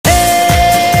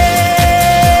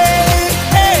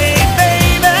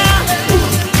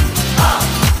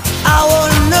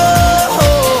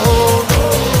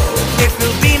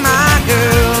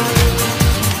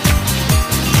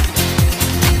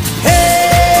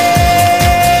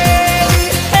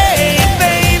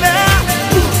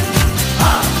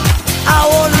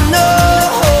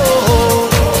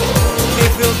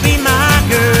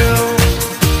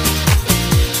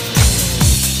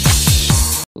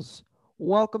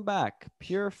welcome back.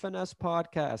 Pure Finesse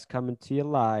Podcast coming to you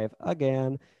live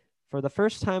again. For the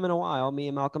first time in a while, me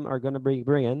and Malcolm are going to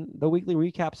bring in the weekly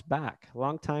recaps back.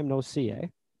 Long time no see, eh?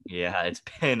 Yeah, it's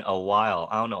been a while.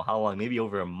 I don't know how long, maybe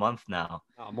over a month now.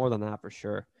 Oh, more than that for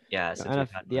sure. Yeah, You know, since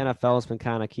we've had The one. NFL has been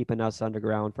kind of keeping us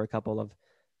underground for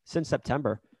since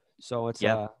September. So it's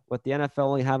Yeah, with the NFL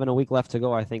only having a week left to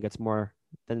go, I think it's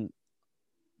than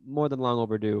more than long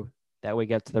overdue that we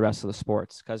get to the rest of the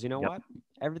sports. Because you know yep. what?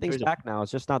 Everything's There's a back now.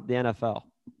 It's just not the NFL.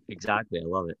 exactly. I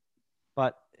love it.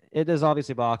 But it is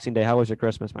obviously Boxing Day. How was your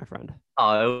Christmas, my friend?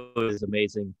 Oh, it was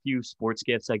amazing. Few sports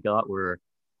gifts I got were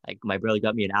like my brother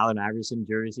got me an Allen Iverson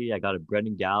jersey. I got a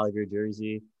Brendan Gallagher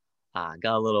jersey. Got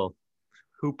a little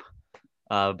hoop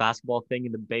basketball thing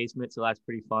in the basement, so that's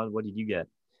pretty fun. What did you get?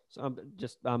 So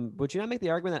would you not make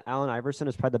the argument that Allen Iverson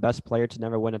is probably the best player to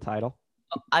never win a title?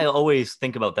 I always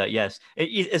think about that. Yes,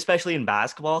 especially in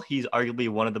basketball, he's arguably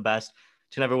one of the best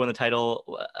to never win the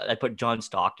title. I put John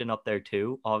Stockton up there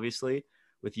too, obviously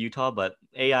with Utah, but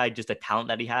AI just a talent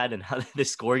that he had and the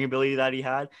scoring ability that he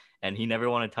had, and he never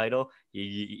won a title.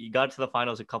 He got to the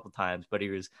finals a couple times, but he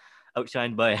was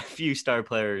outshined by a few star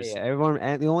players. Yeah, everyone.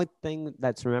 And the only thing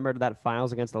that's remembered that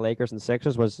finals against the Lakers and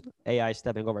Sixers was AI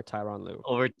stepping over Tyronn Lue.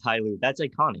 Over Tyloo, that's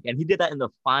iconic, and he did that in the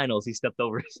finals. He stepped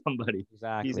over somebody. He's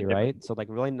a Exactly different. right. So like,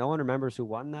 really, no one remembers who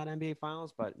won that NBA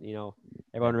Finals, but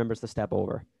everyone remembers the step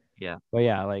over. Yeah, But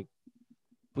yeah, like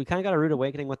we kind of got a rude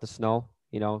awakening with the snow,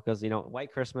 because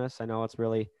White Christmas. I know it's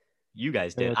really you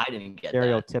guys did. I didn't get that.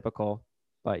 stereotypical,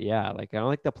 but yeah, like I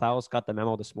don't think the plows got the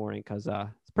memo this morning because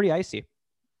it's pretty icy.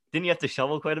 Didn't you have to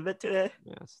shovel quite a bit today?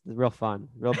 Yeah, it's real fun.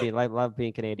 Love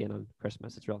being Canadian on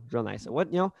Christmas. It's real nice. And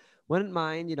wouldn't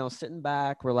mind, sitting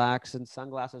back, relaxing,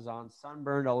 sunglasses on,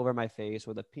 sunburned all over my face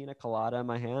with a pina colada in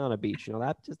my hand on a beach.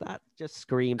 That just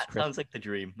screams That Christmas. sounds like the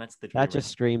dream. That's the dream. That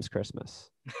just screams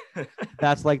Christmas.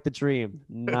 That's like the dream.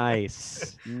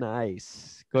 Nice.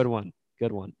 Good one.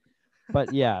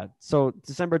 But yeah, so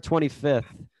December 25th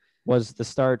was the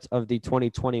start of the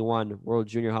 2021 World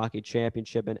Junior Hockey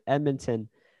Championship in Edmonton.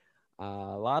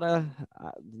 A lot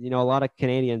of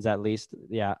Canadians at least,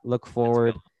 look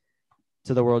forward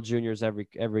to the World Juniors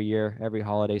every year, every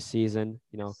holiday season.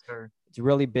 Yes, it's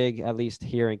really big, at least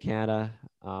here in Canada.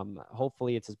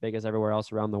 Hopefully, it's as big as everywhere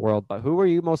else around the world. But who are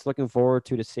you most looking forward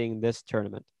to seeing this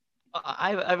tournament?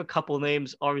 I have a couple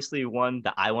names. Obviously, one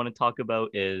that I want to talk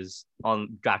about is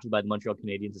drafted by the Montreal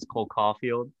Canadiens is Cole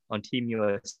Caulfield on Team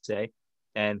USA,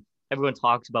 and everyone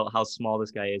talks about how small this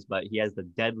guy is, but he has the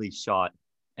deadly shot.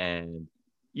 And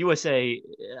USA,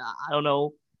 I don't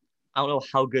know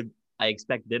how good I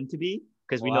expect them to be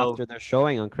because we know after their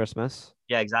showing on Christmas.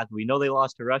 Yeah, exactly. We know they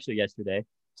lost to Russia yesterday.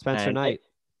 Spencer Knight.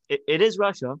 It is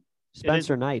Russia.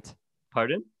 Spencer Knight.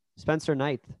 Pardon? Spencer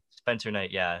Knight. Spencer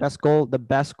Knight, yeah. The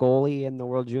best goalie in the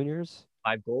World Juniors.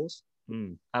 5 goals?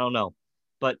 I don't know.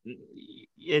 But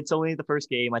it's only the first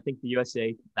game. I think the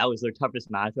USA, that was their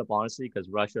toughest matchup, honestly, because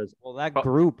Russia's... Well, that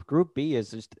Group B is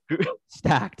just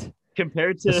stacked.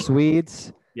 Compared to... The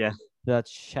Swedes. Yeah. The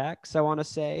Czechs, I want to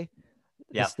say.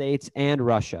 The States and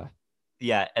Russia.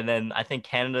 Yeah, and then I think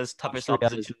Canada's toughest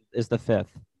opposition is the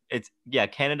fifth.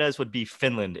 Canada's would be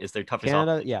Finland is their toughest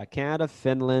opposition. Yeah, Canada,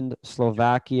 Finland,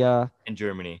 Slovakia, and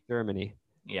Germany.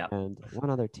 Yeah. And one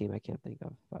other team I can't think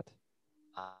of, but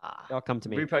they'll come to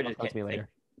me. They'll come to me later.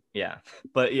 Yeah.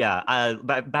 But yeah,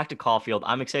 back to Caulfield.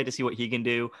 I'm excited to see what he can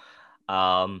do.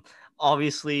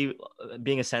 Obviously,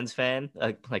 being a Sens fan,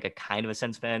 like a kind of a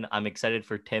Sens fan, I'm excited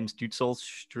for Tim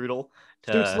Stützle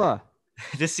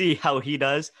to see how he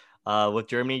does. With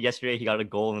Germany yesterday, he got a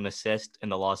goal and an assist in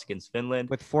the loss against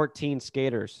Finland. With 14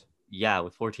 skaters. Yeah,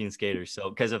 with 14 skaters. So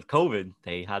because of COVID,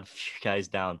 they had a few guys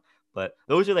down. But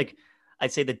those are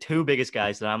I'd say the two biggest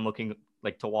guys that I'm looking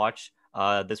to watch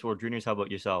this World Juniors. How about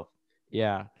yourself?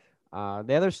 Yeah.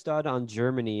 The other stud on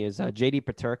Germany is JD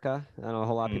Peterka. I don't know a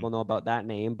whole lot of people know about that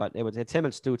name, but it's him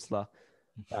and Stützle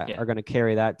that are going to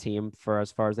carry that team for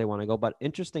as far as they want to go. But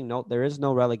interesting note, there is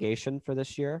no relegation for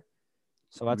this year.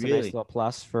 So that's a nice little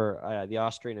plus for the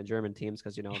Austrian and German teams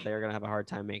because, they're going to have a hard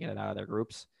time making it out of their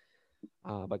groups.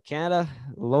 But Canada,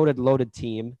 loaded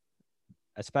team,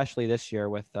 especially this year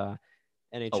with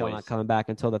NHL not coming back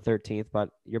until the 13th.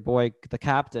 But your boy, the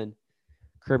captain,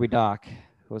 Kirby Dach,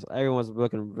 everyone's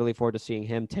looking really forward to seeing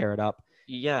him tear it up.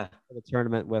 Yeah. For the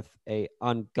tournament with a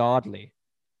ungodly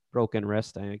broken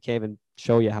wrist. I can't even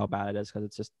show you how bad it is because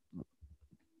it's just.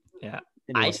 Yeah.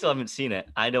 Anyway. I still haven't seen it.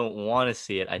 I don't want to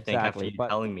see it. I think after you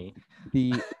telling me.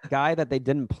 The guy that they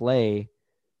didn't play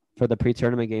for the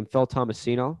pre-tournament game, Phil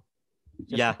Tomasino.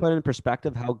 To put in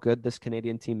perspective how good this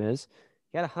Canadian team is,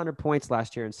 he had 100 points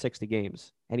last year in 60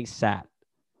 games, and he sat.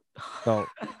 So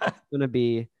it's going to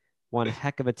be one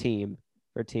heck of a team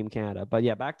for Team Canada. But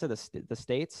yeah, back to the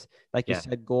States. Like you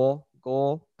said, goal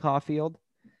Caulfield.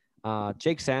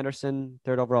 Jake Sanderson,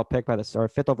 fifth overall pick by the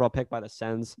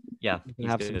Sens. Yeah, he's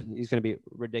going to be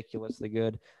ridiculously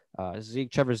good.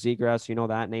 Trevor Zegras, you know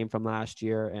that name from last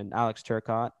year, and Alex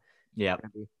Turcotte. Yeah,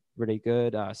 really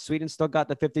good. Sweden still got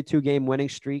the 52-game winning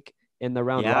streak in the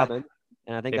round robin,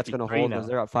 and I think that's going to hold because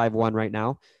they're at 5-1 right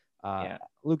now.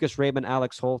 Lucas Raymond,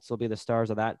 Alex Holtz will be the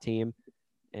stars of that team,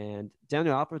 and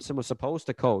Daniel Alfredsson was supposed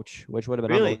to coach, which would have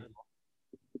been unbelievable.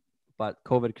 But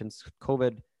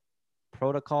COVID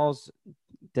protocols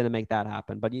didn't make that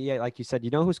happen. But yeah, like you said, you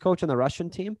know who's coaching the Russian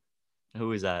team?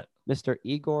 Who is that? Mr.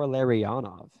 Igor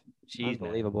Larionov.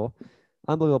 Unbelievable.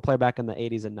 Unbelievable player back in the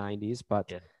 80s and 90s.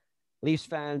 But Leafs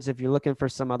fans, if you're looking for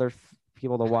some other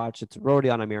people to watch, it's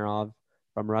Rodion Amirov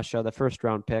from Russia, the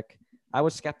first-round pick. I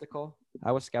was skeptical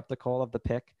of the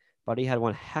pick, but he had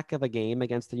one heck of a game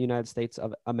against the United States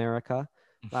of America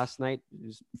last night. He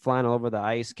was flying all over the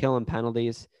ice, killing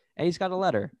penalties, and he's got a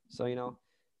letter. So,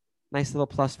 nice little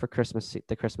plus for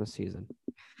the Christmas season.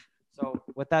 So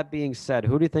with that being said,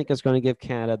 who do you think is going to give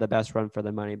Canada the best run for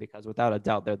their money? Because without a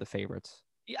doubt, they're the favorites.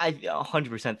 I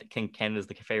 100% think Canada's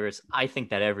the favorites. I think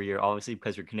that every year, obviously,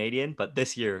 because you're Canadian, but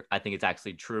this year, I think it's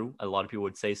actually true. A lot of people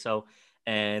would say so.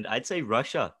 And I'd say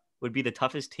Russia would be the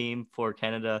toughest team for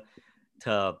Canada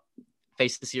to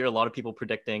face this year. A lot of people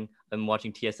predicting, I'm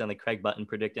watching TSN, like Craig Button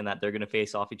predicting that they're going to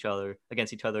face off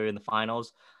against each other in the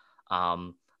finals.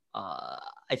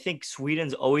 I think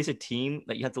Sweden's always a team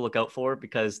that you have to look out for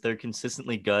because they're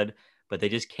consistently good, but they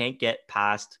just can't get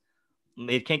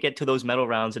to those medal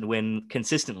rounds and win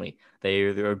consistently.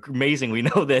 They're amazing. We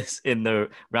know this in the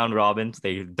round robins.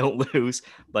 They don't lose,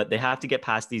 but they have to get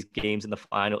past these games in the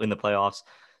playoffs.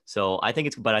 So I think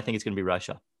it's going to be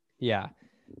Russia. Yeah.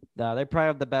 They probably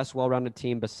have the best well-rounded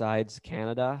team besides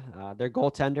Canada. Their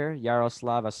goaltender,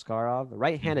 Yaroslav Askarov,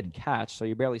 right-handed catch, so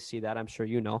you barely see that. I'm sure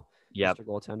you know. Yeah. Mr.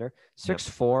 Goaltender.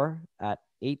 6'4" at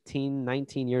 18,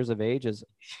 19 years of age is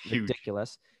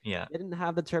ridiculous. Yeah. He didn't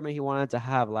have the tournament he wanted to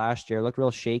have last year. Looked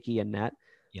real shaky in net.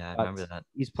 Yeah, I remember that.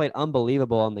 He's played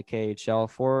unbelievable on the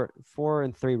KHL.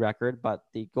 4-3 record, but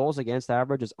the goals against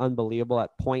average is unbelievable at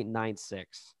 .96.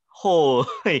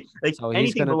 Holy, so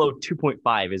anything below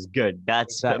 2.5 is good.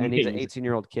 That's amazing. And he's an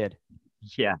 18-year-old kid.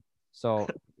 Yeah. So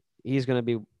he's going to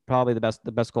be probably the best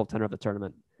goaltender of the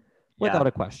tournament, without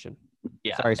a question.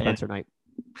 Yeah. Sorry, Spencer Knight.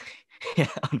 Yeah,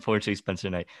 unfortunately, Spencer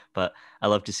Knight. But I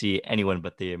love to see anyone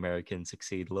but the Americans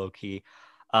succeed low key.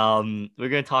 We're going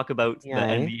to talk about the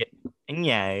NBA.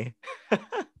 Yay.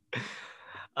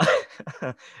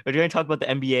 We're going to talk about the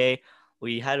NBA.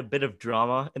 We had a bit of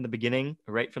drama in the beginning,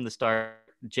 right from the start.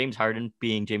 James Harden,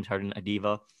 being James Harden, a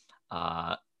diva.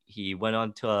 He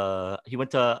went to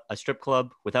a strip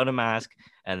club without a mask,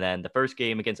 and then the first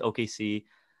game against OKC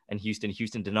and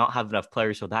Houston did not have enough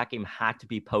players, so that game had to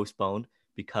be postponed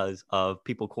because of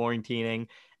people quarantining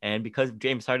and because of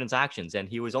James Harden's actions. And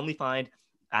he was only fined.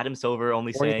 Adam Silver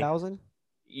only saying $40,000.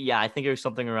 Yeah, I think it was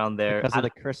something around there. Because it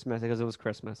was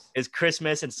Christmas. It's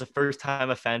Christmas. It's a first-time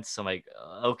offense. So I'm like,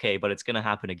 okay, but it's gonna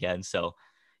happen again. So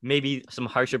maybe some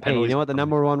harsher penalties. Hey, you know what the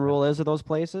number one rule is of those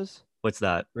places? What's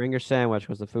that? Bring your sandwich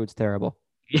because the food's terrible.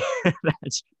 Yeah,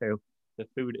 that's true. The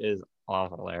food is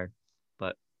awful there.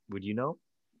 But would you know?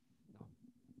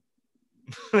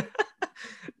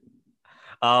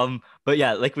 But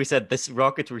yeah, like we said, this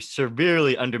Rockets were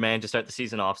severely undermanned to start the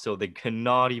season off, so they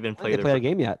cannot even play. They played a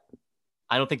game yet?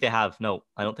 I don't think they have. No,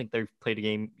 I don't think they've played a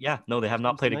game. Yeah, no, they have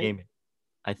not played a game.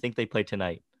 I think they played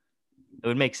tonight. It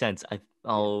would make sense.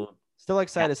 Still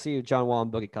excited to see John Wall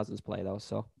and Boogie Cousins play though.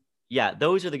 So yeah,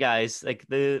 those are the guys like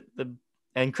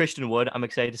and Christian Wood. I'm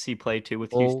excited to see play too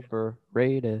with Houston.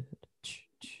 Overrated.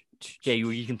 Yeah,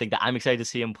 you can think that. I'm excited to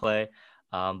see him play.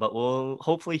 But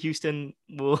hopefully Houston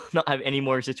will not have any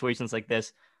more situations like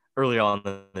this early on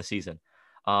in the season.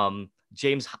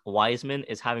 James Wiseman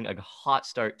is having a hot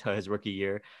start to his rookie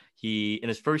year. He, in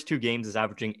his first 2 games, is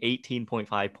averaging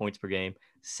 18.5 points per game,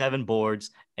 7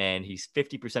 boards, and he's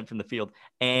 50% from the field.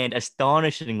 And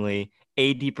astonishingly,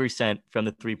 80% from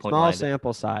the 3-point line. Small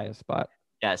sample size, but.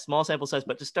 Yeah, small sample size.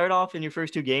 But to start off in your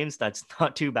first 2 games, that's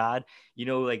not too bad.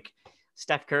 Like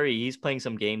Steph Curry, he's playing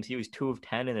some games. He was 2 of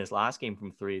 10 in his last game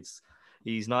from 3.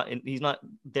 He's not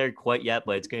there quite yet,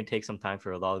 but it's going to take some time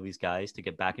for a lot of these guys to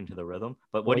get back into the rhythm.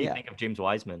 But what do you think of James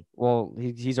Wiseman? Well,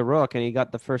 he's a rook, and he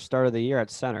got the first start of the year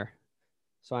at center.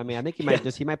 So I mean, I think he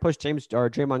might push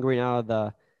Draymond Green out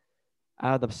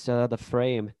of the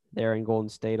frame there in Golden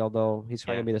State. Although he's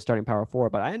probably going to be the starting power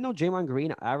forward. But I didn't know Draymond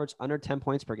Green averaged under 10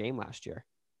 points per game last year.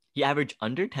 He averaged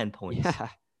under 10 points. Yeah.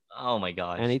 Oh my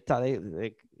gosh. And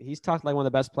he's talked like one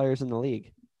of the best players in the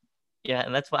league. Yeah,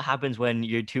 and that's what happens when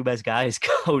your two best guys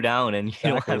go down and you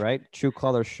don't Exactly, have. right? True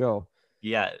colors show.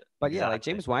 Yeah, But yeah, like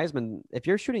exactly. James Wiseman, if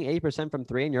you're shooting 80% from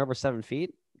three and you're over 7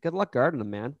 feet, good luck guarding him,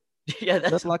 man. Yeah,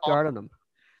 Good that's luck guarding him.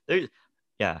 there's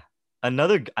yeah.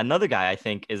 Another guy I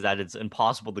think is that it's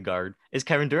impossible to guard is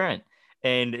Kevin Durant.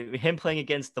 And him playing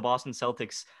against the Boston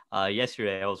Celtics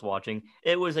yesterday, I was watching.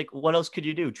 It was like, what else could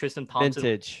you do? Tristan Thompson,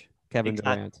 Vintage Kevin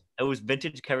exact. Durant. It was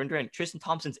vintage Kevin Durant. Tristan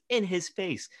Thompson's in his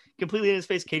face, completely in his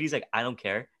face. Katie's like, I don't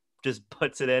care, just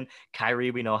puts it in. Kyrie,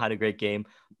 we know had a great game.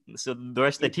 So the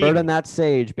rest of the Keep team, burning that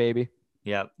sage, baby.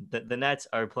 yeah, the Nets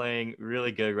are playing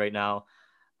really good right now.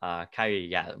 Kyrie,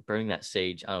 yeah, burning that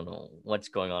sage. I don't know what's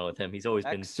going on with him. He's always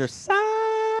been Exercise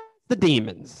the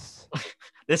demons.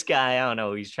 this guy. I don't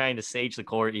know. He's trying to sage the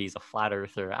court. He's a flat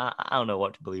earther. I don't know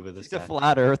what to believe with this He's guy. a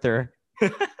flat earther.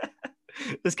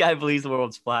 This guy believes the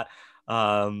world's flat.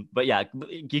 But yeah,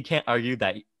 you can't argue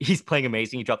that he's playing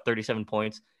amazing. He dropped 37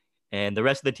 points, and the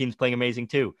rest of the team's playing amazing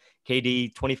too.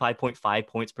 KD 25.5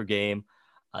 points per game.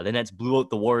 The Nets blew out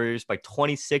the Warriors by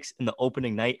 26 in the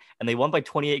opening night, and they won by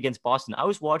 28 against Boston. I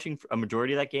was watching a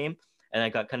majority of that game, and I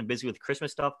got kind of busy with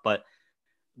Christmas stuff, but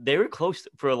they were close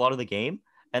for a lot of the game.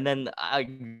 And then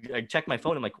I checked my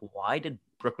phone. I'm like, why did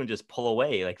Brooklyn just pull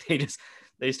away? Like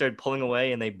they started pulling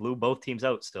away, and they blew both teams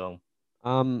out. So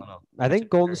I think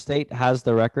Golden State has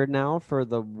the record now for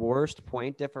the worst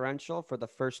point differential for the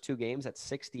first two games at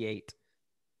 68.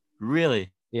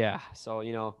 Really? Yeah. So,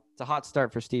 it's a hot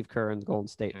start for Steve Kerr and Golden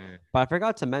State. But I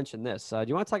forgot to mention this. Do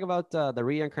you want to talk about the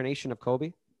reincarnation of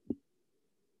Kobe?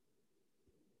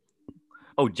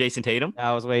 Oh, Jason Tatum?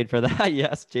 I was waiting for that.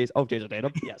 Yes. Jason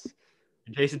Tatum. Yes.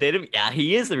 Jason Tatum? Yeah,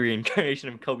 he is the reincarnation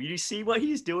of Kobe. Do you see what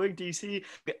he's doing? Do you see?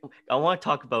 I want to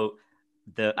talk about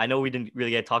I know we didn't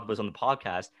really get to talk about this on the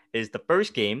podcast, is the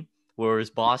first game was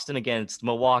Boston against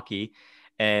Milwaukee,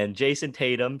 and Jason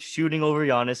Tatum shooting over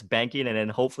Giannis, banking, and then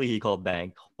hopefully he called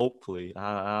bank. Hopefully.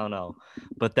 I don't know.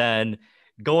 But then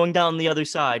going down the other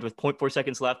side with 0.4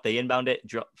 seconds left, they inbound it,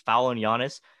 foul on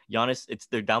Giannis.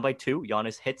 They're down by 2.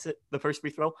 Giannis hits it, the first free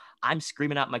throw. I'm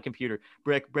screaming at my computer,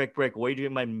 brick, brick, brick, waving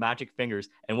with my magic fingers.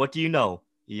 And what do you know?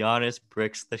 Giannis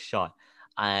bricks the shot.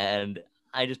 And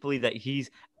I just believe that he's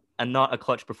not a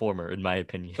clutch performer, in my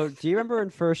opinion. So do you remember in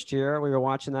first year we were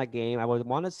watching that game? I would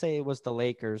want to say it was the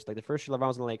Lakers, like the first year LeBron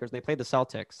was in the Lakers. And they played the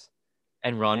Celtics.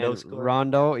 And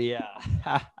Rondo yeah.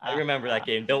 I remember that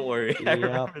game. Don't worry.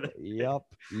 Yep.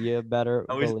 You better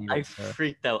believe it. I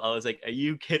freaked out. I was like, are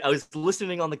you kidding? I was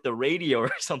listening on like the radio or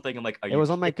something. I'm like, it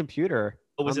was on my computer.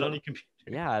 Oh, was it on your computer?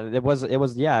 Yeah, it was.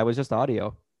 Yeah, it was just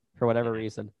audio for whatever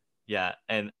reason. Yeah,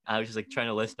 and I was just like trying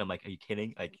to listen. I'm like, are you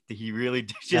kidding? Like, did he really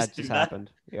just that do just that?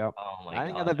 happened? Yep. Oh my god. I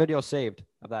didn't have that video saved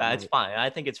of that. It's fine. I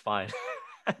think it's fine.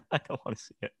 I don't want to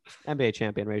see it. NBA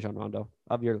champion Rajon Rondo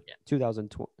of your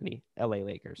 2020 LA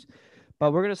Lakers.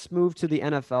 But we're going to move to the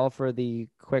NFL for the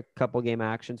quick couple game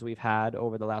actions we've had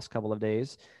over the last couple of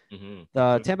days. Mm-hmm.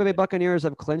 The Tampa Bay Buccaneers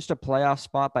have clinched a playoff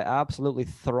spot by absolutely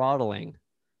throttling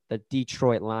the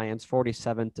Detroit Lions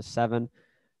 47-7.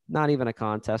 Not even a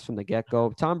contest from the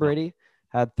get-go. Tom Brady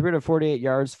had 348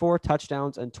 yards, 4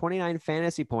 touchdowns, and 29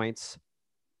 fantasy points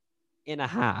in a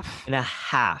half. In a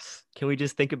half. Can we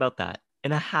just think about that?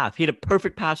 In a half. He had a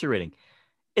perfect passer rating.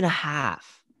 In a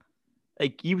half.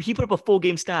 Like, he put up a full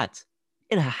game stats.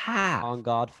 In a half. On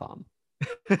God, fam.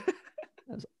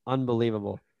 That's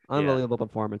unbelievable. Unbelievable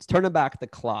performance. Turning back the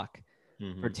clock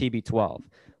for TB12.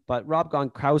 But Rob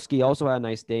Gronkowski also had a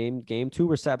nice game. 2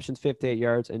 receptions, 58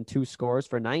 yards, and 2 scores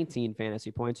for 19 fantasy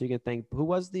points. So you can think, who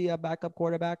was the backup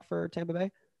quarterback for Tampa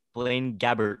Bay? Blaine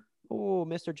Gabbert. Oh,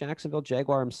 Mr. Jacksonville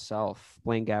Jaguar himself,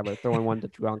 Blaine Gabbert, throwing one to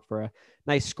Gronk for a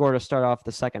nice score to start off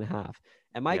the second half.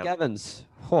 And Mike Evans,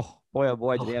 oh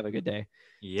boy, did he have a good day.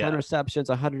 10 receptions,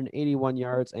 181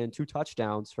 yards, and 2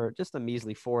 touchdowns for just a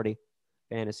measly 40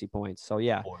 fantasy points. So,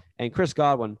 yeah. And Chris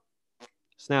Godwin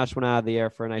snatched one out of the air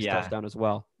for a nice touchdown as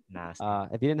well. Nasty.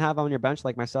 If you didn't have on your bench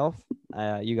like myself,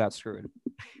 you got screwed.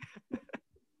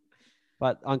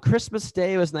 But on Christmas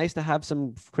Day, it was nice to have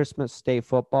some Christmas Day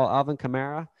football. Alvin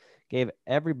Kamara gave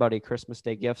everybody Christmas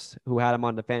Day gifts who had him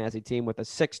on the fantasy team with a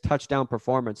 6 touchdown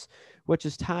performance, which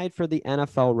is tied for the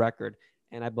NFL record.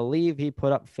 And I believe he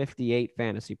put up 58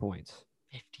 fantasy points.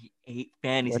 58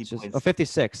 fantasy points.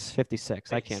 56.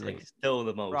 I can't read. Still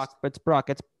the most. It's Brock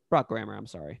Grammer. I'm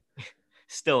sorry.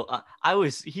 Still,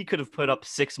 he could have put up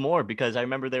 6 more because I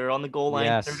remember they were on the goal line.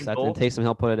 Yes, Taysom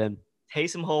Hill put it in.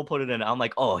 Taysom Hill put it in. I'm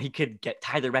like, oh, he could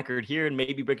tie the record here and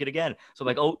maybe break it again. So I'm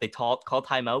like, oh, they call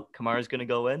timeout. Kamara's going to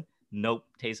go in. Nope,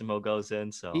 Taysom Hill goes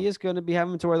in. So he is going to be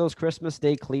having to wear those Christmas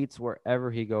Day cleats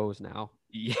wherever he goes now.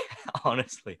 Yeah,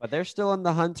 honestly. But they're still in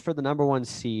the hunt for the number 1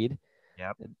 seed.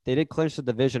 They did clinch the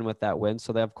division with that win.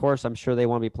 So, of course, I'm sure they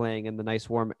want to be playing in the nice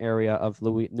warm area of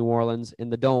New Orleans in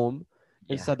the Dome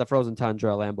instead of the frozen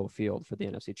tundra Lambeau Field for the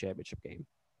NFC Championship game.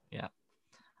 Yeah.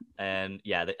 And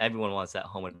everyone wants that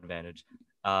home advantage.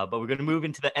 But we're going to move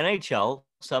into the NHL.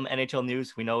 Some NHL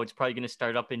news. We know it's probably going to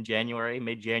start up in January,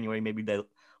 mid-January, maybe the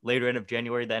later end of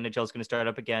January. The NHL is going to start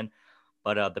up again.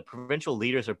 But the provincial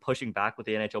leaders are pushing back with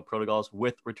the NHL protocols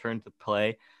with return to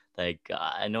play.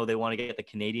 I know they want to get the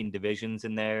Canadian divisions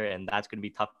in there, and that's going to be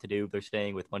tough to do. They're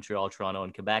staying with Montreal, Toronto,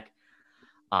 and Quebec.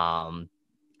 And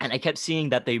I kept seeing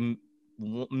that they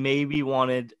maybe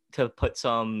wanted to put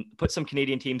some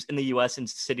Canadian teams in the U.S. in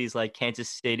cities like Kansas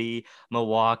City,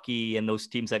 Milwaukee, and those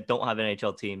teams that don't have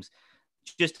NHL teams,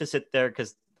 just to sit there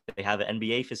because they have an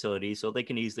NBA facility, so they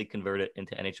can easily convert it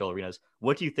into NHL arenas.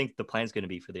 What do you think the plan is going to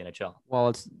be for the NHL? Well,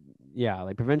 it's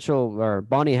like provincial or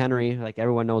Bonnie Henry. Like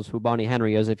everyone knows who Bonnie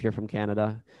Henry is if you're from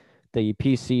Canada, the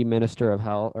PC Minister of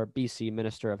Health or BC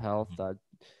Minister of Health.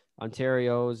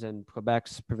 Ontario's and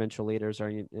Quebec's provincial leaders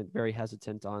are very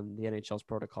hesitant on the NHL's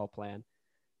protocol plan.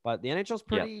 But the NHL's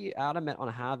pretty adamant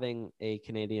on having a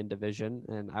Canadian division.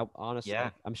 And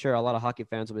I'm sure a lot of hockey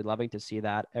fans will be loving to see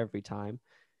that every time.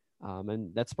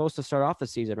 And that's supposed to start off the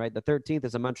season, right? The 13th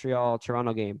is a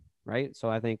Montreal-Toronto game, right? So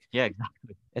I think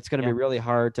exactly. It's going to be really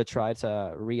hard to try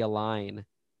to realign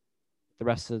the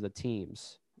rest of the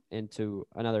teams into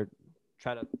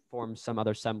try to form some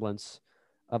other semblance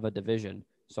of a division.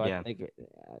 So I think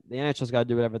the NHL's got to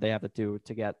do whatever they have to do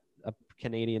to get a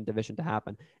Canadian division to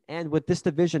happen. And with this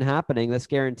division happening, this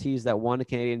guarantees that one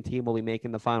Canadian team will be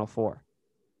making the Final Four.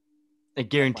 It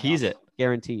guarantees it.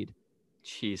 Guaranteed.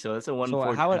 Geez, so that's a one. So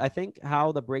I think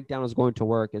how the breakdown is going to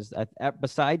work is that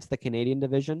besides the Canadian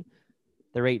division,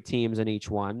 there are 8 teams in each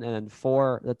one, and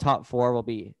then the top 4 will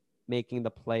be making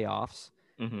the playoffs,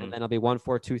 and then it'll be 1,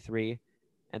 4, 2, 3,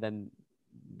 and then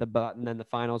the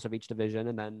finals of each division,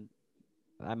 and then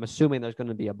I'm assuming there's going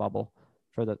to be a bubble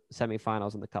for the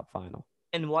semifinals and the cup final.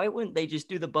 And why wouldn't they just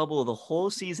do the bubble the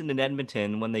whole season in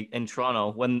Edmonton in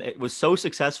Toronto when it was so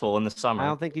successful in the summer? I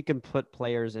don't think you can put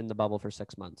players in the bubble for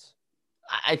 6 months.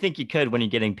 I think you could when you're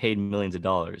getting paid millions of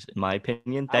dollars, in my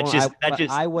opinion.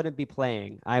 I wouldn't be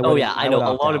playing. I know.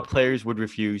 A lot of players would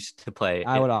refuse to play.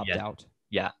 I would opt out.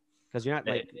 Yeah. Because you're not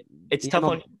it's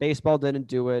tough. Baseball didn't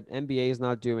do it. NBA is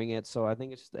not doing it. So I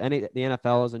think the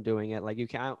NFL isn't doing it.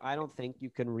 I don't think you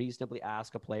can reasonably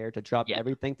ask a player to drop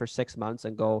everything for 6 months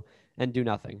and go and do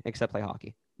nothing except play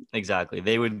hockey. Exactly.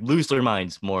 They would lose their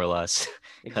minds more or less.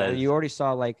 Exactly. You already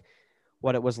saw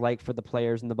what it was like for the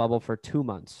players in the bubble for 2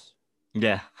 months.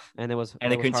 Yeah. And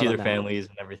they couldn't see their families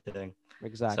and everything.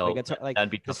 Exactly. So,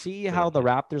 to see how the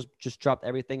Raptors just dropped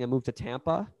everything and moved to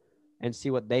Tampa and see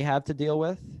what they have to deal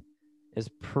with is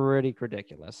pretty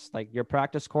ridiculous. Your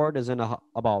practice court is in a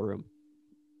ballroom.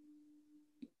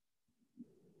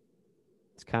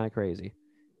 It's kind of crazy.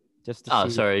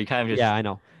 Sorry. You kind of just... Yeah, I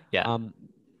know. Yeah.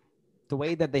 The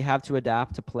way that they have to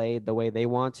adapt to play the way they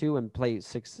want to and play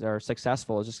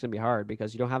successful is just going to be hard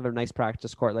because you don't have a nice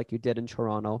practice court like you did in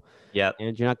Toronto. Yeah.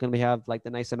 And you're not going to have the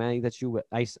nice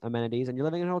amenities and you're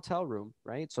living in a hotel room,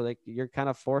 right? So you're kind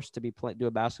of forced to do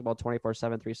a basketball 24/7,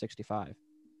 365.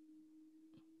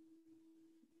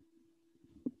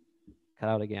 Cut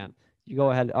out again. You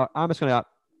go ahead. I'm just going to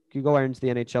you go into the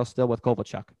NHL still with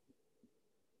Kovalchuk.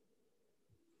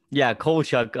 Yeah,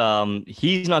 Kovalchuk,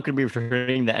 he's not going to be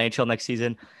returning to the NHL next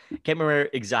season. Can't remember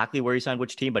exactly where he signed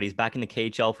which team, but he's back in the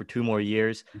KHL for 2 more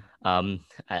years.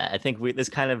 I think this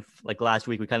kind of last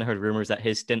week, we kind of heard rumors that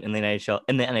his stint in the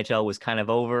NHL was kind of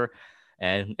over,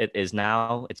 and it is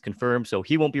now. It's confirmed, so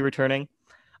he won't be returning.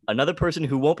 Another person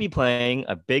who won't be playing,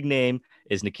 a big name,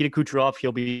 is Nikita Kucherov.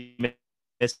 He'll be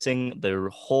missing the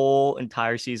whole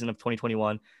entire season of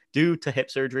 2021 due to hip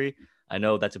surgery. I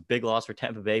know that's a big loss for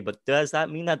Tampa Bay, but does that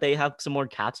mean that they have some more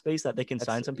cap space that they can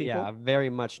sign some people? Yeah, very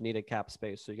much needed cap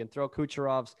space. So you can throw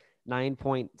Kucherov's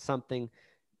 9-point-something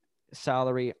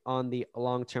salary on the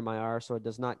long-term IR, so it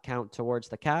does not count towards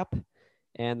the cap.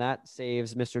 And that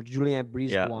saves Mr. Julien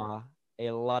Brisebois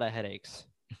a lot of headaches.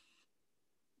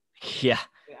 Yeah.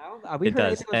 Have we heard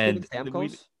anything on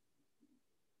Stamkos?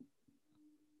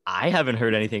 I haven't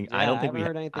heard anything. Yeah, I don't think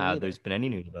there's been any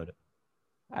news about it.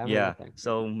 Yeah.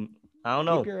 So I don't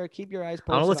know. Keep your eyes posted.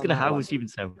 I don't know what's going to happen with Steven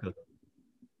Stamkos.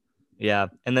 Yeah.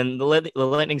 And then the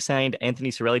Lightning signed Anthony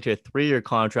Cirelli to a 3-year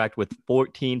contract with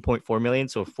 $14.4 million,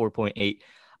 so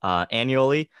 4.8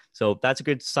 annually. So that's a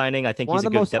good signing. I think he's a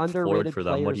good depth forward for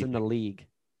them. What do you think? In the league,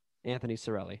 Anthony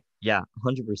Cirelli. Yeah,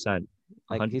 100%.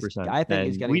 100%. I think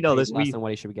he's getting less than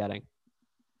what he should be getting.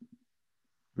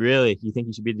 Really? You think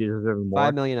he should be deserving more?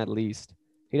 $5 million at least.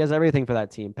 He does everything for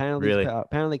that team. Penalties, Really?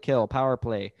 penalty kill, power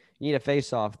play. You need a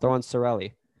face-off, throw on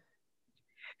Sorelli.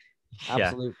 Yeah.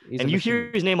 Absolute. He's a And you machine.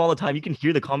 hear his name all the time. You can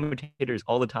hear the commentators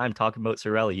all the time talking about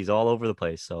Sorelli. He's all over the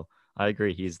place. So I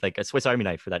agree. He's like a Swiss Army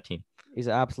knife for that team. He's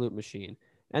an absolute machine.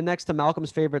 And next to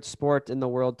Malcolm's favorite sport in the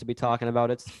world to be talking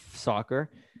about, it's soccer.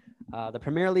 The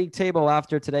Premier League table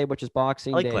after today, which is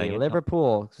Boxing Day.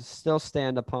 Liverpool still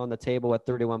stand upon the table with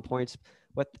 31 points,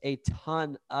 with a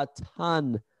ton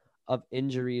of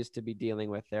injuries to be dealing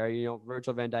with there. You know,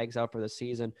 Virgil van Dijk's out for the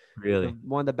season. Really?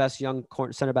 One of the best young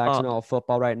center backs in all of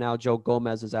football right now. Joe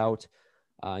Gomez is out.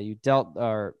 A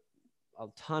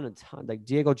ton. Like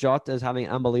Diego Jota is having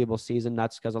an unbelievable season.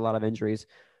 That's because a lot of injuries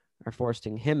are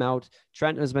forcing him out.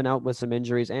 Trent has been out with some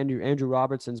injuries. Andrew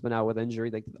Robertson's been out with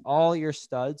injury. Like all your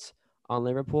studs on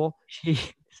Liverpool,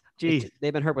 they've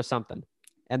been hurt with something,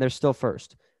 and they're still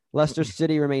first. Leicester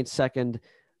City remains second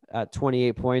at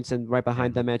 28 points, and right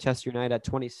behind them, Manchester United at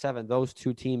 27. Those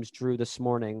two teams drew this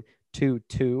morning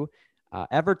 2-2.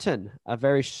 Everton, a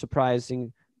very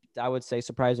surprising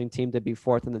team to be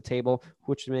fourth in the table,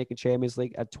 which is making Champions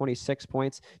League at 26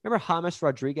 points. Remember James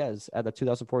Rodriguez at the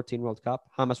 2014 World Cup?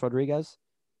 James Rodriguez?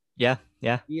 Yeah.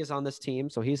 He is on this team,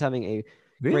 so he's having a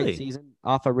great season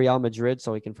off of Real Madrid,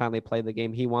 so he can finally play the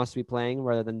game he wants to be playing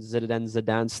rather than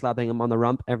Zidane slapping him on the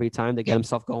rump every time to get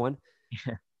himself going.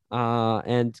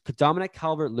 And Dominic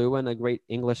Calvert-Lewin, a great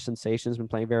English sensation, has been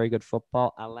playing very good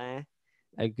football. Alain,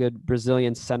 a good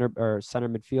Brazilian center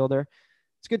midfielder.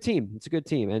 It's a good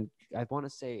team. And I want to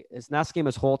say his last game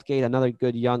is Holtgate, another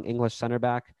good young English center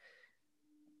back.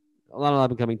 A lot of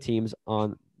up-and-coming teams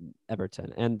on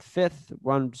Everton. And fifth,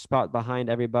 one spot behind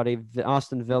everybody,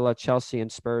 Aston Villa, Chelsea,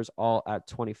 and Spurs all at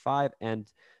 25, and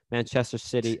Manchester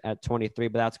City at 23.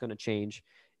 But that's going to change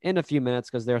in a few minutes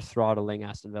because they're throttling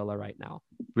Aston Villa right now.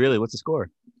 Really? What's the score?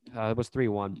 It was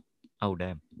 3-1. Oh,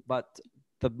 damn. But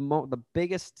the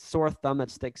biggest sore thumb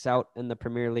that sticks out in the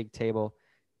Premier League table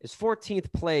is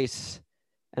 14th place,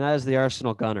 and that is the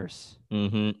Arsenal Gunners.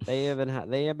 Mm-hmm. They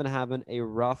have been having a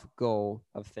rough go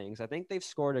of things. I think they've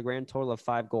scored a grand total of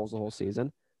 5 goals the whole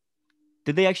season.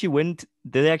 Did they actually win?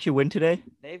 Did they actually win today?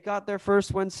 They've got their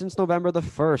first win since November the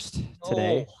 1st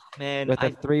today. Oh, man. With a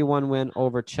 3-1 win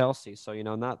over Chelsea. So,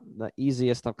 not the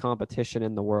easiest of competition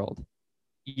in the world.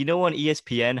 You know on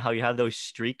ESPN how you have those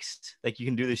streaks, like you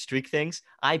can do the streak things?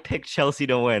 I picked Chelsea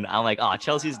to win. I'm like,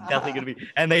 Chelsea's definitely going to be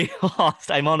 – and they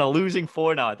lost. I'm on a losing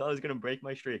 4 now. I thought I was going to break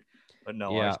my streak. But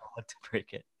no, I want to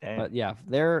break it. Damn. But yeah,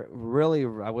 they're really,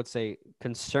 I would say,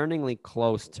 concerningly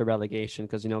close to relegation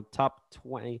because, top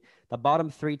 20 – the bottom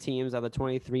 3 teams of the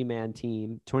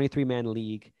 23-man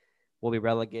league will be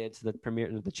relegated to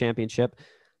the championship.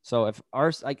 So if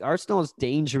Arsenal is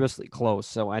dangerously close,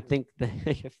 so I think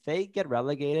if they get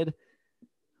relegated,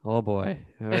 oh boy,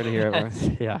 I heard it here.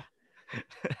 Yeah,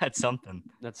 that's something.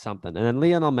 And then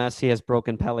Lionel Messi has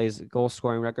broken Pele's goal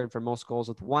scoring record for most goals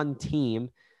with one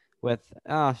team, with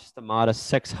just a modest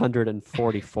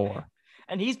 644.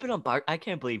 And he's been on I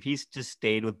can't believe he's just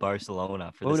stayed with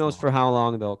Barcelona for. Who knows for how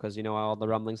long though? Because all the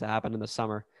rumblings that happened in the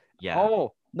summer. Yeah.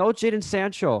 Oh. No Jadon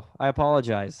Sancho. I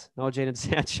apologize. No Jadon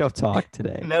Sancho talk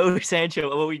today. No Sancho.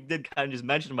 Well, we did kind of just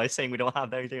mention him by saying we don't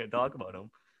have anything to talk about him.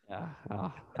 Yeah.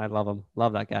 I love him.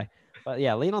 Love that guy. But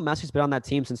yeah, Lionel Messi's been on that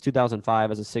team since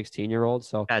 2005 as a 16-year-old.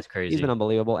 So that's crazy. He's been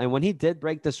unbelievable. And when he did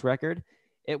break this record,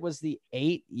 it was the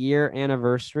 8-year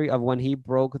anniversary of when he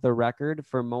broke the record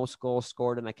for most goals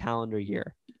scored in a calendar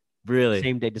year. Really?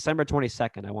 Same day, December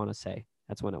 22nd, I want to say.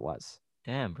 That's when it was.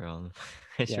 Damn, bro.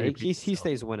 Yeah, he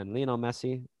stays winning. Lionel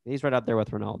Messi, he's right up there with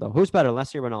Ronaldo. Who's better,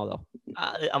 Messi or Ronaldo?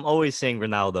 I'm always saying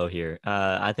Ronaldo here.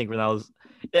 I think Ronaldo's,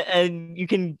 and you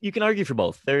can argue for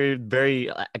both. They're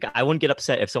very. I wouldn't get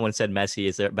upset if someone said Messi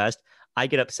is their best. I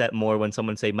get upset more when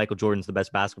someone say Michael Jordan's the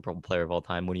best basketball player of all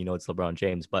time when it's LeBron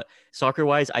James. But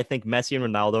soccer-wise, I think Messi and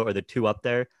Ronaldo are the two up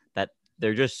there that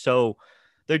they're just so.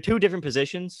 They're two different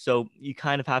positions, so you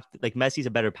kind of have to, like, Messi's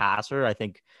a better passer. I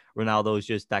think Ronaldo is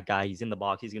just that guy. He's in the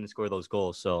box. He's going to score those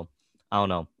goals. So I don't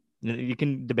know. You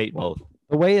can debate both.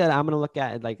 The way that I'm going to look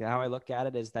at it, like how I look at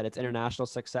it, is that it's international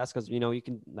success because, you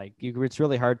can it's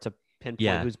really hard to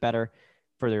pinpoint who's better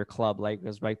for their club.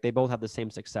 Because they both have the same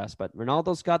success. But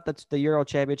Ronaldo's got the Euro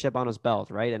Championship on his belt,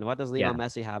 right? And what does Lionel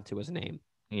Messi have to his name?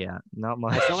 Yeah, not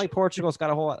much. It's not like Portugal's got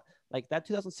a whole that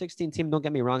 2016 team. Don't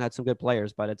get me wrong, had some good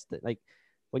players, but it's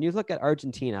when you look at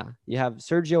Argentina, you have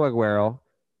Sergio Aguero,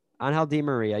 Angel Di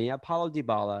Maria, you have Paulo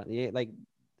Dybala,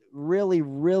 really,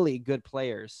 really good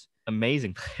players.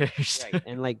 Amazing players. Right.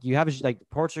 And you have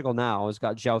Portugal now has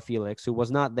got João Felix, who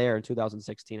was not there in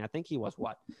 2016. I think he was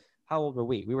how old were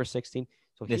we? We were 16.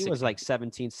 So he was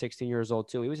 17, 16 years old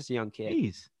too. He was just a young kid.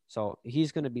 Jeez. So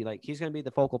he's going to be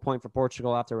the focal point for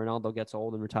Portugal after Ronaldo gets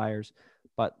old and retires.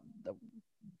 But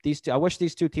I wish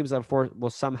these two teams will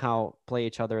somehow play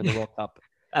each other in the World Cup.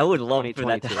 I would love for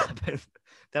that to happen.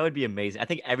 That would be amazing. I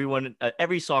think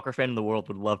every soccer fan in the world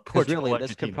would love Portugal. Really,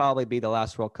 this could probably be the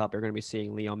last World Cup you're going to be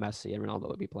seeing Leo Messi and Ronaldo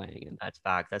would be playing in. That's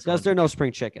fact. That's because there are no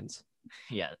spring chickens.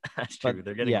 Yeah, that's true. But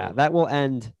they're getting old. That will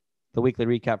end the weekly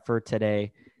recap for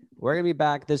today. We're going to be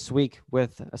back this week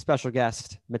with a special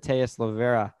guest, Mateus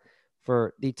Lovera,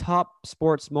 for the top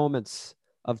sports moments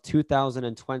of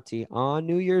 2020 on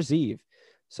New Year's Eve.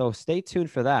 So stay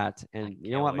tuned for that. And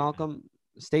you know what, Malcolm?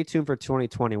 Stay tuned for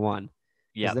 2021.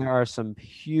 Yeah, there are some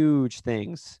huge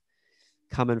things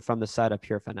coming from the side of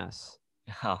Pure Finesse.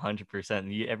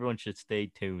 100%. Everyone should stay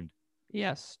tuned.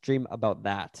 Yes, dream about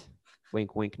that.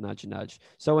 Wink, wink, nudge, nudge.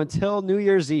 So until New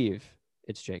Year's Eve,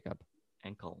 it's Jacob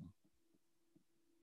and Colm.